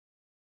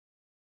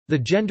The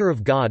gender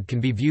of God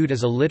can be viewed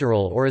as a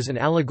literal or as an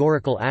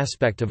allegorical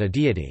aspect of a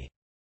deity.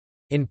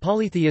 In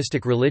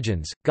polytheistic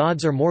religions,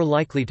 gods are more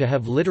likely to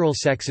have literal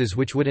sexes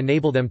which would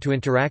enable them to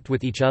interact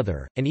with each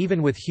other, and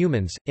even with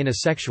humans, in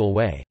a sexual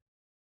way.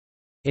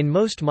 In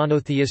most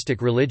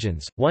monotheistic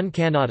religions, one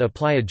cannot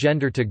apply a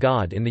gender to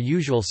God in the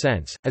usual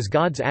sense, as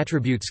God's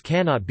attributes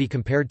cannot be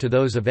compared to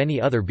those of any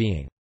other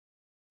being.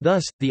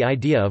 Thus, the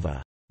idea of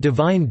a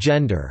divine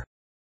gender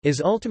is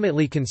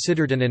ultimately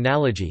considered an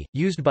analogy,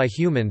 used by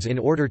humans in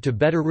order to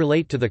better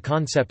relate to the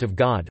concept of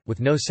God, with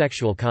no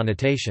sexual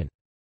connotation.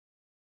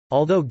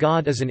 Although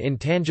God is an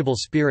intangible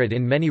spirit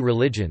in many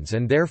religions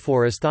and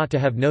therefore is thought to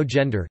have no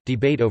gender,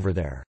 debate over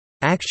their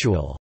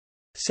actual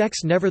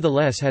sex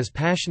nevertheless has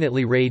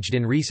passionately raged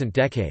in recent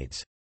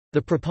decades.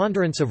 The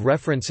preponderance of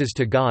references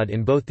to God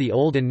in both the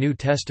Old and New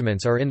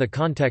Testaments are in the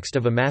context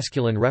of a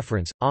masculine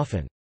reference,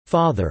 often,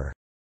 Father.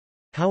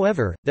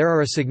 However, there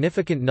are a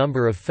significant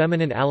number of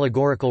feminine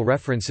allegorical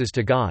references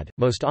to God,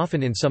 most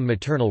often in some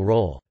maternal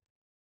role.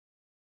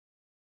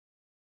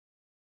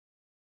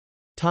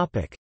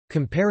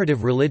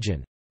 Comparative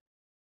religion.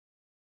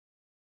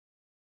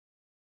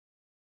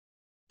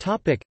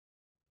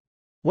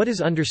 What is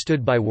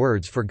understood by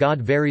words for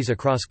God varies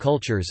across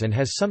cultures and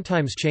has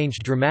sometimes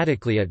changed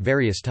dramatically at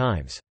various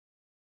times.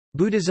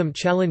 Buddhism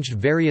challenged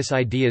various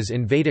ideas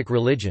in Vedic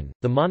religion,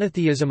 the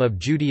monotheism of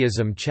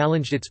Judaism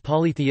challenged its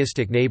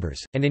polytheistic neighbors,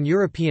 and in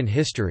European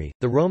history,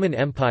 the Roman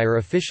Empire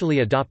officially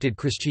adopted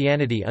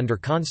Christianity under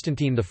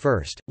Constantine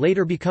I,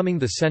 later becoming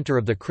the center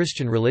of the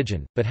Christian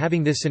religion, but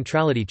having this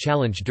centrality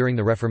challenged during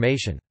the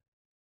Reformation.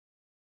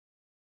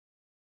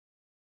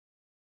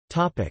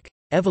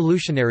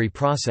 Evolutionary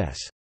process.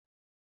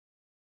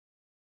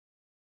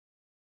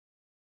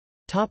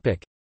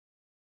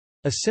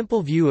 A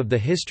simple view of the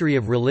history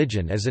of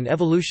religion as an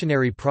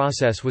evolutionary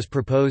process was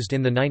proposed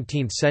in the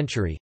 19th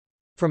century.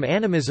 From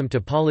animism to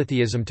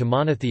polytheism to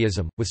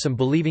monotheism, with some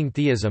believing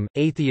theism,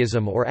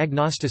 atheism or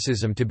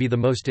agnosticism to be the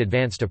most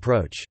advanced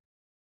approach.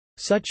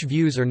 Such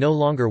views are no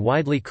longer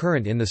widely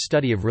current in the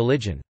study of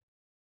religion.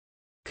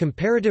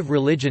 Comparative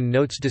religion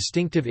notes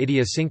distinctive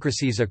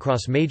idiosyncrasies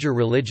across major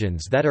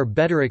religions that are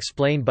better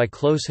explained by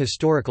close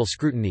historical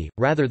scrutiny,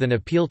 rather than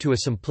appeal to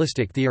a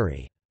simplistic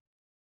theory.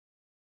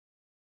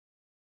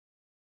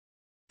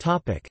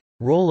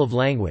 Role of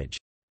language.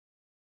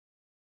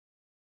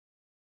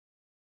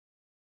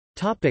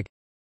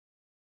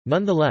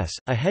 Nonetheless,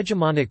 a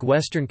hegemonic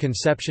Western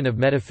conception of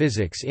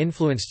metaphysics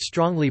influenced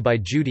strongly by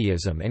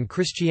Judaism and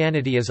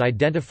Christianity is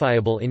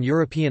identifiable in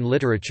European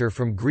literature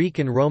from Greek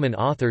and Roman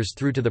authors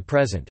through to the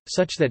present,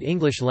 such that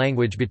English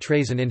language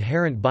betrays an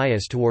inherent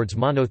bias towards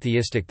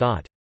monotheistic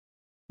thought.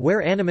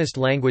 Where animist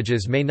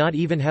languages may not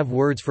even have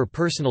words for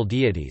personal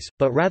deities,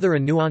 but rather a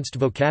nuanced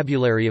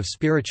vocabulary of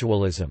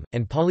spiritualism,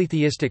 and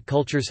polytheistic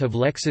cultures have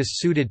lexis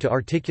suited to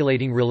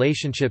articulating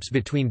relationships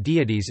between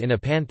deities in a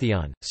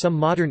pantheon, some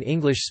modern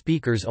English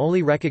speakers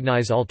only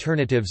recognize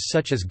alternatives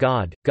such as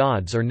God,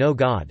 gods or no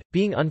God,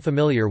 being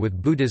unfamiliar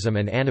with Buddhism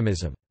and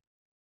animism.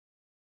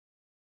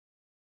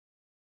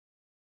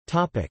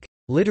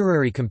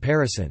 Literary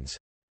comparisons.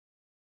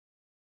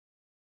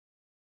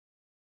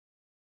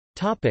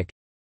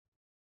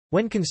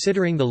 When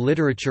considering the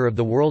literature of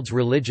the world's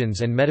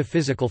religions and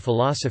metaphysical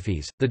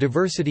philosophies, the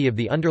diversity of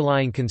the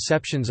underlying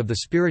conceptions of the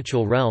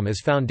spiritual realm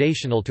is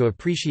foundational to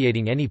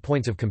appreciating any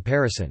points of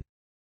comparison.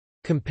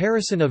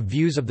 Comparison of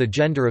views of the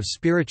gender of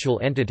spiritual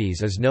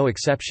entities is no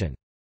exception.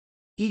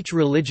 Each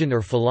religion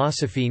or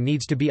philosophy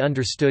needs to be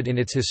understood in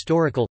its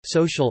historical,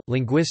 social,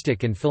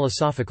 linguistic and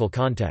philosophical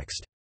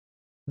context.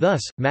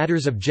 Thus,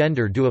 matters of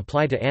gender do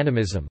apply to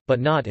animism, but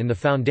not in the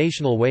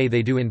foundational way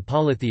they do in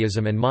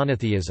polytheism and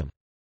monotheism.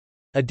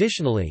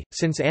 Additionally,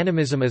 since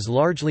animism is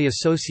largely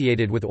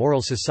associated with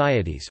oral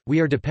societies, we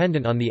are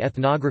dependent on the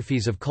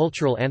ethnographies of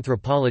cultural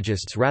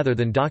anthropologists rather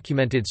than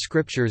documented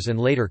scriptures and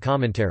later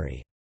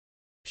commentary.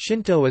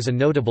 Shinto is a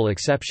notable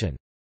exception.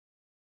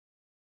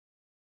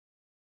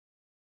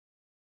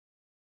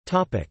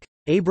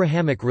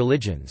 Abrahamic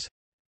religions.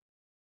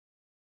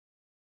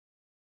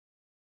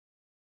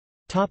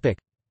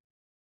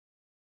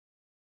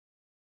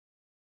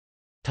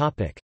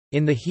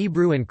 In the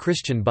Hebrew and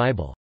Christian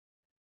Bible.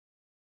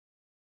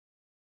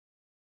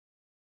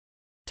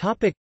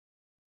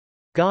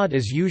 God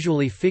is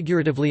usually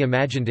figuratively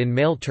imagined in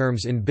male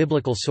terms in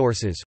biblical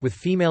sources, with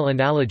female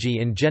analogy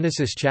in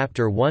Genesis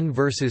chapter 1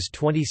 verses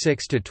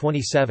 26 to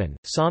 27,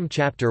 Psalm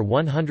chapter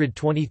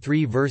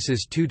 123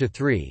 verses 2 to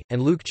 3,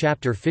 and Luke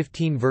chapter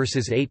 15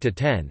 verses 8 to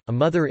 10, a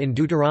mother in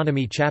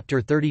Deuteronomy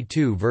chapter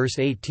 32 verse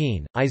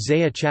 18,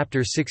 Isaiah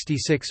chapter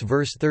 66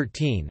 verse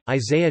 13,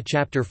 Isaiah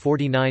chapter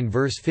 49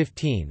 verse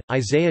 15,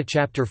 Isaiah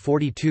chapter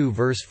 42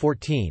 verse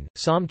 14,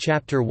 Psalm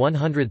chapter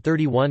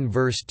 131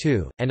 verse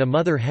 2, and a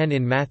mother hen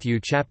in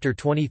Matthew chapter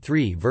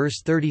 23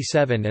 verse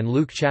 37 and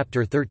Luke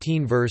chapter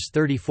 13 verse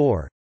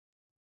 34.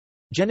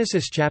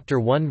 Genesis chapter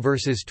 1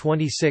 verses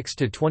 26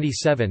 to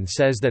 27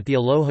 says that the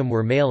Elohim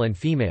were male and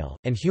female,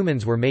 and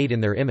humans were made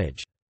in their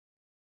image.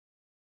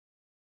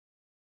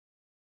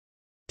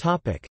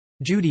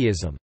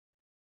 Judaism.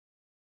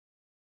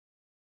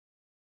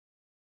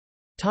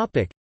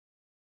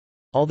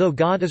 Although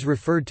God is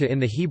referred to in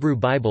the Hebrew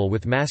Bible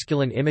with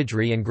masculine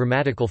imagery and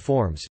grammatical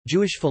forms,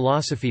 Jewish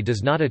philosophy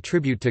does not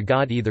attribute to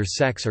God either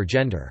sex or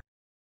gender.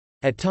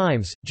 At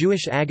times,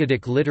 Jewish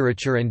Aggadic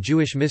literature and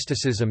Jewish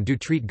mysticism do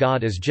treat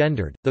God as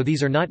gendered, though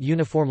these are not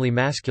uniformly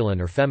masculine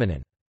or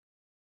feminine.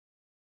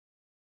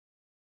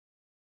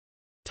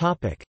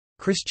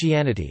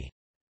 Christianity.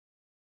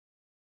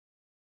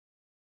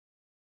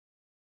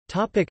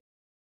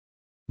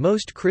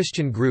 Most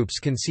Christian groups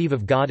conceive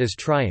of God as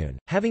triune,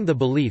 having the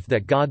belief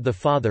that God the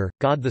Father,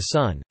 God the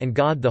Son, and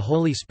God the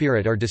Holy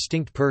Spirit are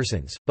distinct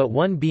persons, but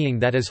one being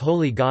that is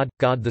wholly God,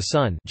 God the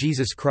Son,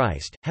 Jesus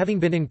Christ, having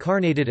been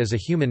incarnated as a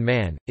human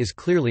man, is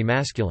clearly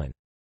masculine.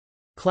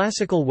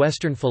 Classical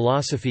Western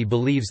philosophy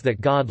believes that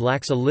God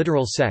lacks a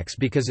literal sex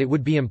because it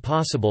would be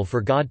impossible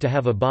for God to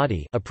have a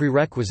body, a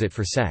prerequisite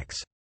for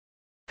sex.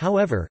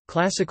 However,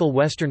 classical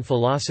Western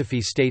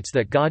philosophy states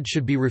that God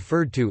should be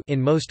referred to in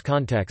most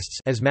contexts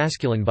as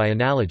masculine by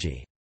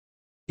analogy.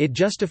 It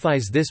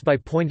justifies this by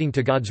pointing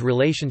to God's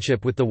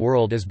relationship with the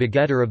world as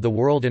begetter of the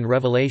world and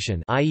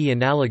revelation, i.e.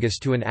 analogous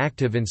to an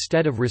active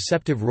instead of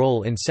receptive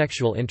role in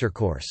sexual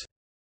intercourse.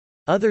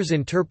 Others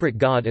interpret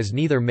God as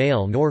neither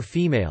male nor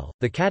female.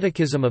 The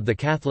Catechism of the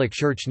Catholic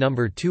Church No.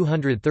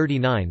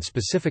 239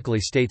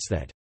 specifically states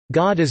that,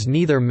 "God is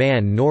neither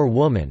man nor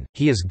woman,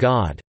 he is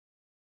God."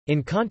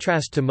 In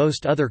contrast to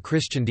most other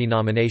Christian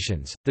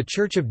denominations, The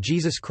Church of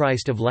Jesus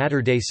Christ of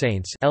Latter-day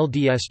Saints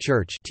 (LDS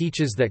Church)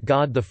 teaches that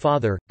God the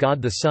Father, God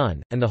the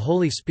Son, and the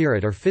Holy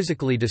Spirit are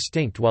physically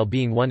distinct while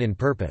being one in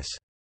purpose.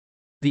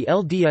 The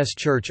LDS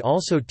Church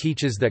also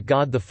teaches that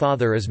God the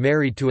Father is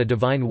married to a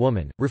divine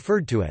woman,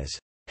 referred to as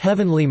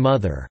Heavenly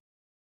Mother.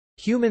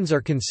 Humans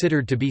are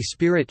considered to be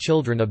spirit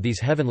children of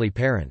these heavenly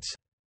parents.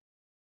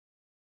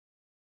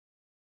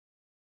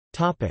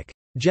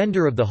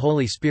 Gender of the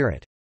Holy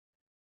Spirit.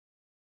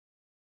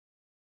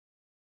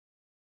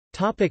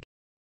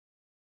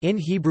 In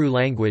Hebrew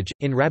language,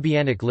 in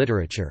Rabbinic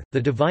literature,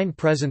 the divine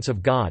presence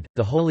of God,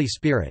 the Holy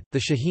Spirit, the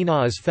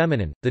Shekhinah is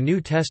feminine. The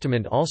New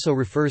Testament also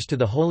refers to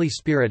the Holy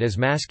Spirit as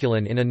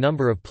masculine in a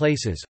number of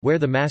places, where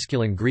the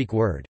masculine Greek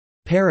word,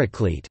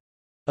 paraclete,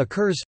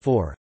 occurs,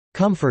 for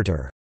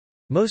comforter,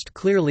 most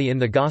clearly in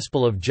the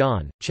Gospel of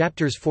John,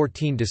 chapters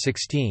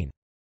 14–16.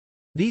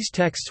 These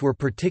texts were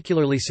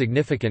particularly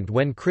significant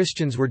when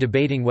Christians were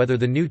debating whether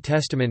the New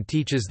Testament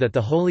teaches that the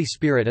Holy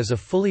Spirit is a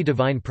fully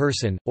divine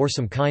person, or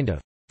some kind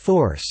of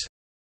force.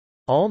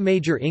 All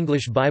major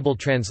English Bible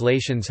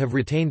translations have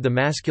retained the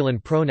masculine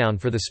pronoun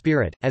for the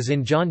Spirit, as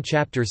in John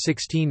chapter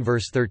 16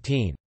 verse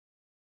 13.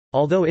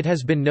 Although it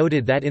has been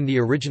noted that in the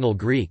original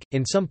Greek,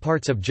 in some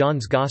parts of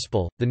John's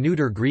Gospel, the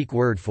neuter Greek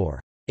word for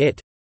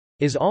it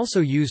is also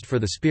used for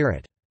the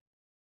Spirit.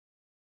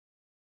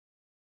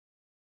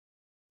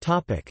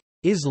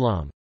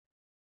 Islam.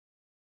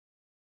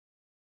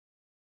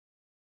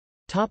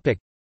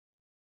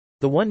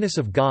 The oneness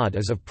of God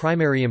is of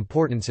primary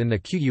importance in the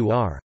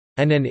Qur'an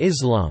and in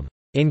Islam.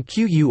 In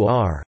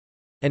Qur'an,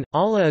 and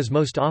Allah is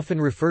most often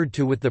referred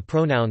to with the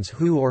pronouns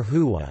hu or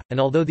huwa,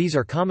 and although these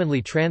are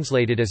commonly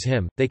translated as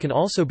him, they can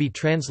also be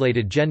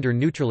translated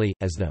gender-neutrally,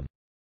 as them.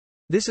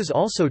 This is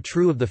also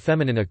true of the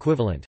feminine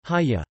equivalent,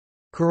 hayya.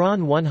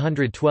 Quran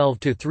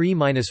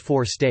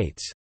 112-3-4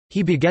 states,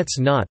 "He begets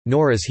not,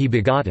 nor is he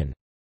begotten.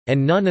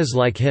 And none is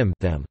like him,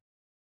 them."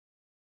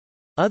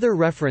 Other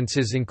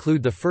references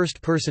include the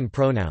first-person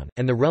pronoun,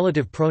 and the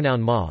relative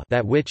pronoun ma,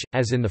 that which,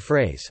 as in the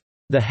phrase,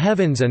 "the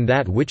heavens and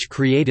that which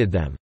created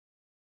them."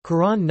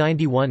 Quran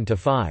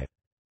 91-5.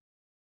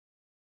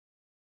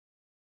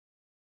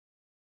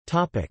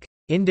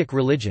 Indic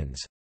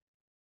religions.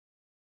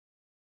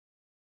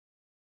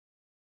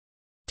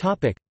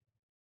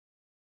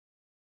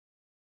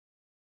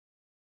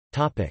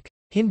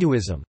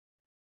 Hinduism.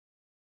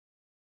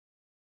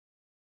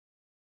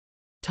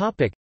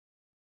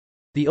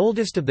 The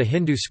oldest of the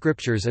Hindu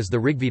scriptures is the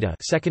Rigveda,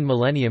 2nd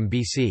millennium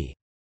BC.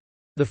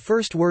 The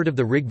first word of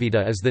the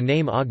Rigveda is the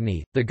name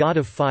Agni, the god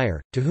of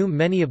fire, to whom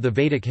many of the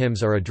Vedic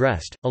hymns are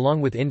addressed,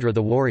 along with Indra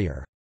the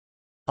warrior.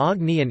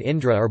 Agni and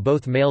Indra are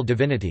both male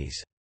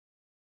divinities.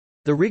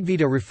 The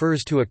Rigveda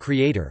refers to a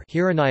creator,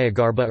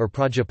 Hiranyagarbha or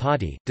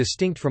Prajapati,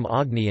 distinct from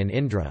Agni and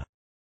Indra.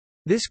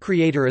 This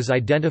creator is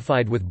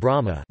identified with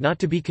Brahma, not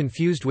to be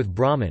confused with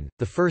Brahman,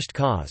 the first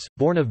cause,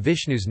 born of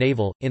Vishnu's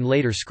navel, in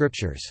later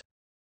scriptures.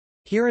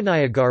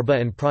 Hiranyagarbha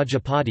and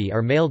Prajapati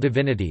are male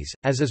divinities,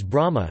 as is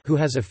Brahma, who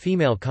has a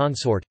female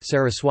consort,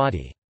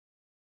 Saraswati.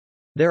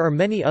 There are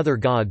many other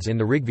gods in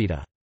the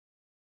Rigveda.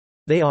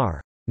 They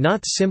are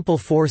not simple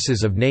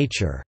forces of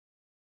nature,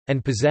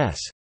 and possess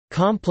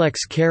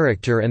complex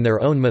character and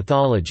their own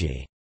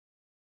mythology.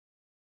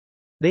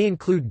 They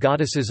include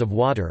goddesses of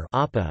water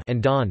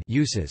and dawn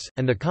uses,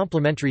 and the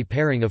complementary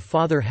pairing of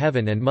Father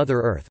Heaven and Mother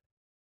Earth.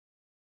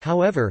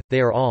 However,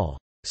 they are all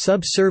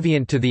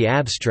subservient to the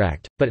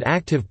abstract, but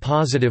active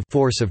positive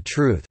force of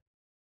truth,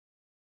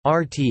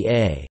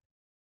 RTA,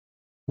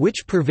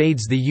 which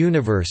pervades the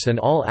universe and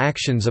all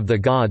actions of the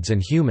gods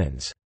and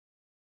humans.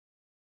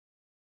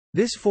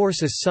 This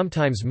force is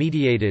sometimes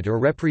mediated or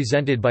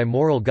represented by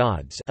moral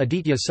gods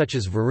aditya such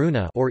as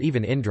Varuna or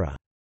even Indra.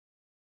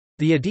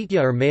 The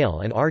aditya are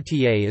male and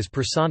Rta is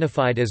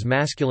personified as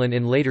masculine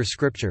in later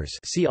scriptures,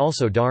 see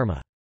also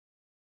Dharma.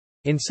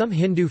 In some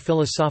Hindu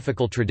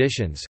philosophical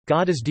traditions,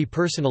 God is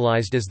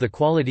depersonalized as the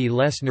quality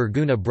less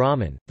nirguna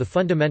Brahman, the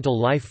fundamental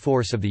life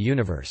force of the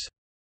universe.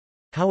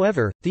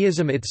 However,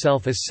 theism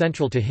itself is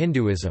central to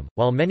Hinduism,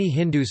 while many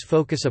Hindus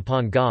focus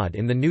upon God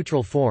in the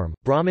neutral form,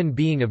 Brahman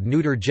being of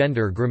neuter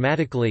gender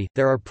grammatically.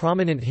 There are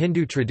prominent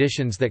Hindu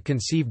traditions that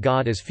conceive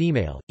God as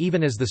female,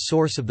 even as the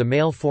source of the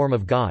male form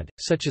of God,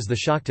 such as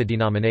the Shakta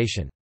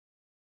denomination.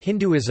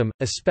 Hinduism,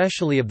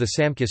 especially of the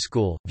Samkhya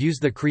school, views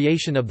the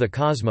creation of the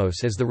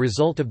cosmos as the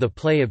result of the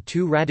play of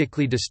two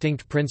radically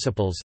distinct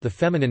principles, the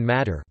feminine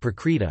matter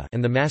prakriti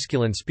and the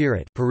masculine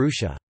spirit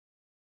purusha.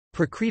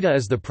 Prakriti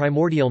is the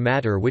primordial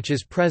matter which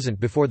is present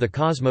before the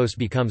cosmos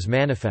becomes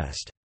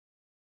manifest.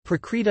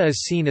 Prakriti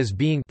is seen as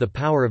being the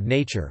power of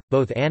nature,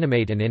 both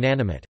animate and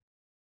inanimate.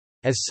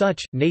 As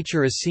such,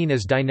 nature is seen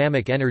as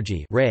dynamic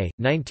energy. Ray,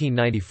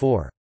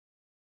 1994.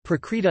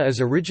 Prakriti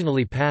is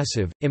originally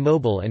passive,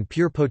 immobile and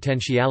pure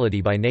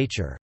potentiality by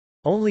nature.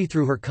 Only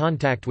through her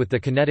contact with the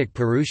kinetic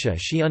Purusha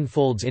she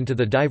unfolds into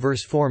the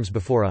diverse forms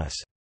before us.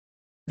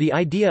 The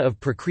idea of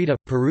Prakriti,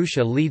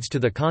 Purusha leads to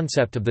the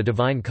concept of the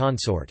divine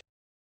consort.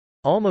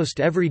 Almost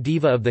every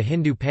diva of the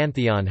Hindu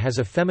pantheon has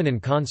a feminine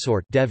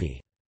consort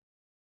Devi.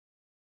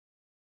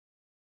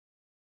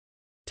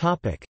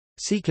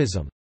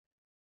 Sikhism.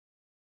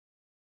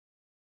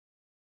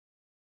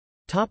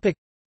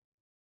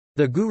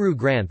 The Guru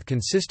Granth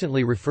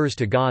consistently refers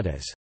to God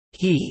as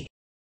He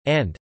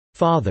and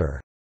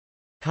Father.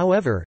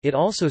 However, it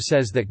also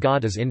says that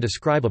God is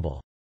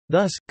indescribable.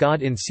 Thus,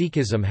 God in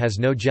Sikhism has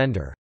no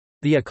gender.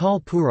 The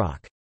Akal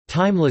Purakh,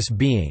 timeless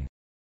being,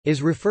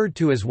 is referred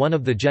to as one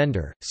of the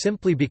gender,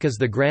 simply because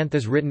the Granth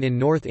is written in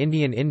North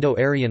Indian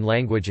Indo-Aryan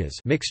languages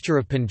mixture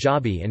of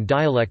Punjabi and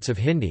dialects of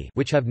Hindi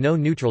which have no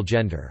neutral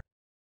gender.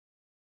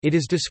 It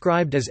is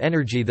described as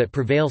energy that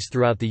prevails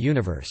throughout the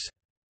universe.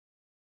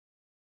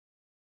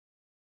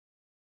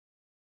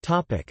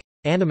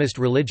 Animist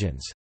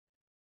religions.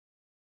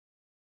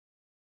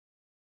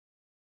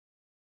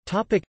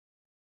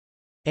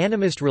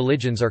 Animist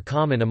religions are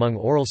common among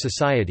oral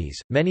societies,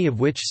 many of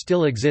which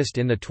still exist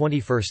in the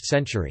 21st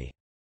century.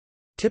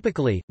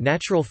 Typically,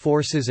 natural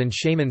forces and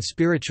shaman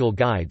spiritual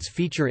guides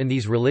feature in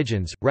these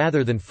religions,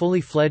 rather than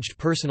fully fledged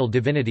personal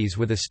divinities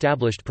with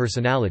established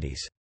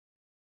personalities.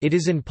 It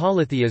is in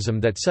polytheism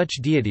that such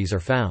deities are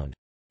found.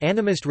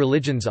 Animist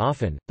religions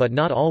often, but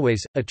not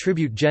always,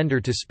 attribute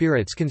gender to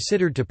spirits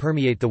considered to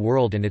permeate the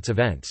world and its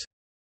events.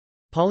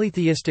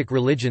 Polytheistic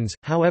religions,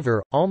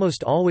 however,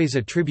 almost always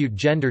attribute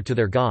gender to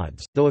their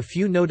gods, though a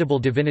few notable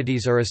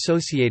divinities are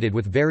associated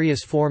with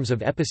various forms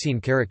of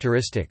epicene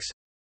characteristics.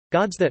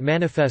 Gods that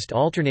manifest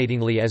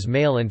alternatingly as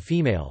male and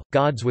female,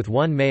 gods with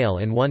one male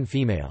and one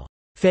female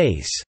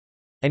face,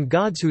 and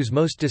gods whose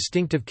most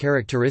distinctive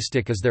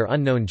characteristic is their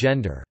unknown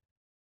gender.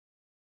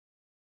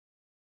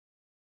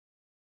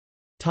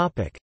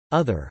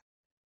 Other.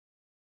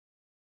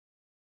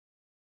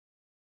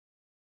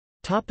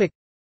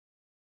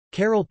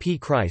 Carol P.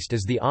 Christ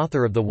is the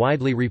author of the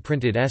widely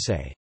reprinted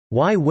essay,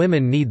 Why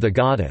Women Need the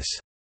Goddess,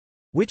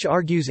 which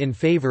argues in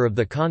favor of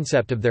the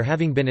concept of there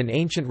having been an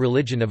ancient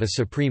religion of a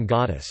supreme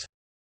goddess.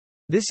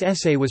 This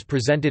essay was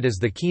presented as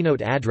the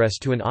keynote address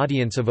to an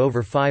audience of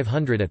over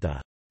 500 at the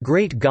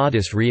Great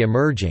Goddess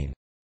Re-Emerging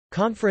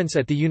conference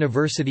at the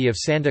University of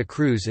Santa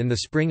Cruz in the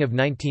spring of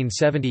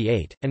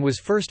 1978, and was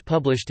first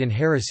published in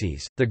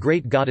Heresies, The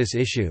Great Goddess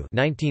Issue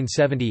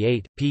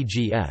 1978,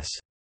 pgs.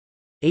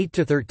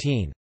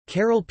 8-13.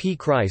 Carol P.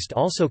 Christ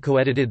also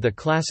co-edited the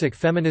classic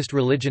feminist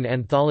religion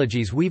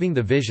anthologies Weaving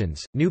the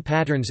Visions, New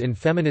Patterns in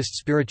Feminist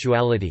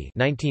Spirituality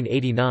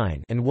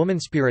 1989 and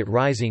Womanspirit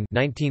Rising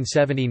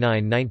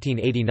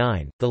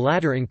 1979–1989. The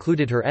latter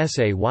included her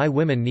essay Why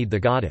Women Need the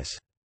Goddess.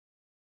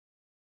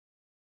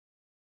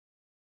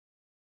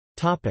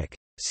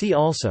 See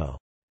also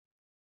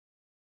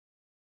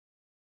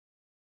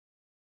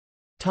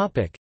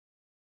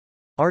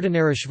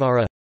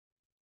Ardhanarishvara,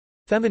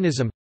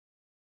 Feminism,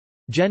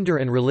 Gender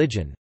and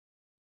religion,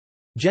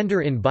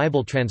 Gender in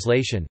Bible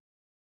translation,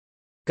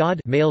 God,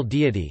 male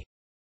deity,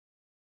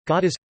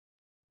 Goddess,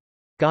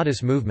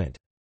 Goddess movement,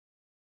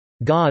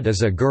 God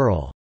is a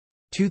girl,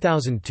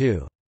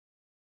 2002,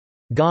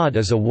 God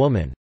is a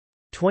woman,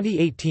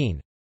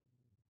 2018,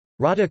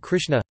 Radha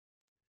Krishna,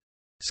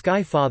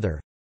 Sky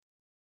Father,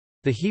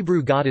 the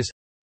Hebrew Goddess,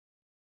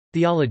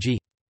 Theology.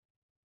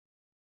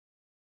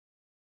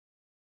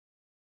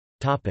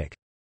 Topic.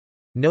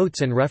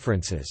 Notes and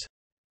references.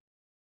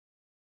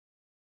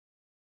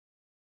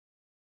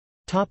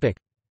 Topic.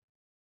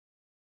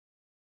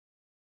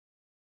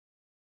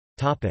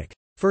 Topic.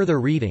 Further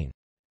reading.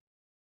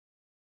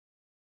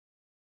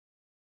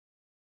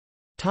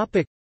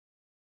 Topic.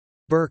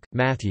 Burke,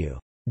 Matthew.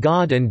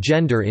 God and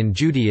Gender in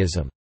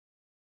Judaism.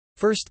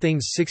 First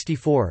Things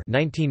 64,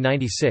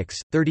 1996,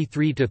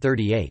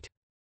 33–38.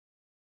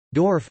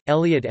 Dorff,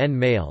 Elliot N.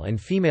 Male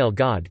and female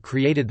God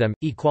created them,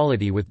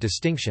 equality with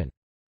distinction.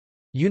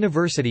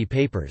 University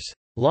Papers.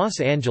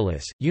 Los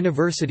Angeles,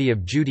 University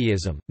of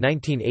Judaism,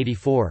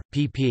 1984,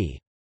 pp.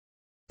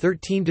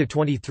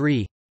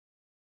 13–23.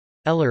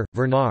 Eller,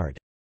 Bernard.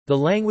 The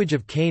Language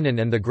of Canaan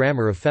and the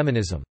Grammar of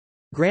Feminism.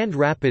 Grand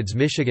Rapids,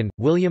 Michigan,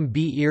 William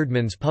B.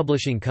 Eerdmans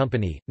Publishing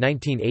Company,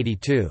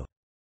 1982.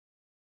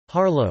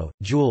 Harlow,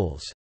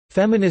 Jules.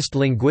 Feminist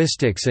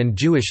Linguistics and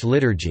Jewish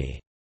Liturgy.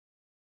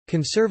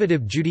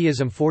 Conservative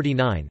Judaism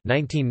 49,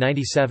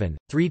 1997,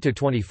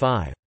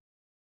 3–25.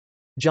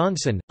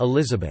 Johnson,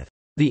 Elizabeth.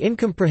 The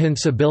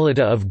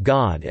Incomprehensibility of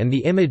God and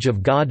the Image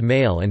of God,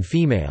 Male and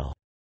Female.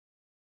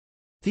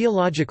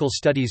 Theological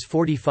Studies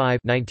 45,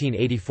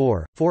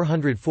 1984,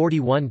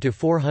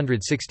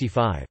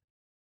 441–465.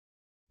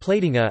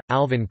 Platinga,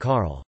 Alvin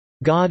Karl.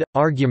 God,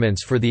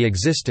 Arguments for the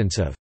Existence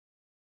of.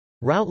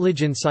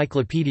 Routledge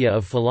Encyclopedia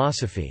of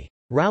Philosophy.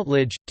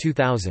 Routledge,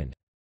 2000.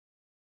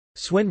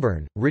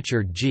 Swinburne,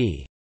 Richard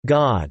G.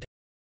 God.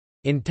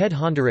 In Ted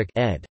Honderich,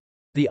 ed.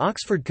 The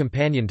Oxford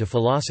Companion to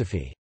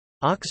Philosophy.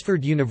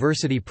 Oxford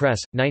University Press,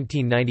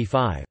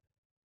 1995.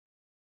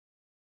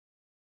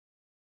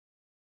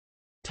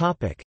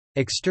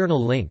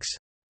 External links.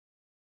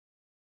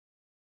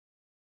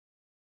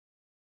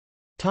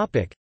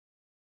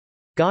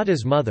 God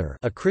as Mother,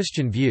 A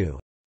Christian View.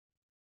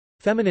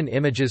 Feminine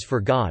Images for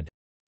God.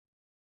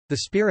 The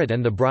Spirit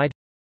and the Bride.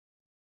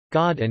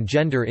 God and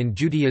Gender in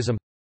Judaism.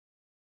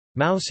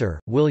 Mouser,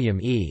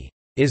 William E.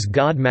 Is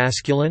God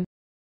Masculine?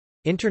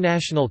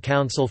 International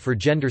Council for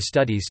Gender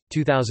Studies,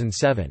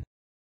 2007.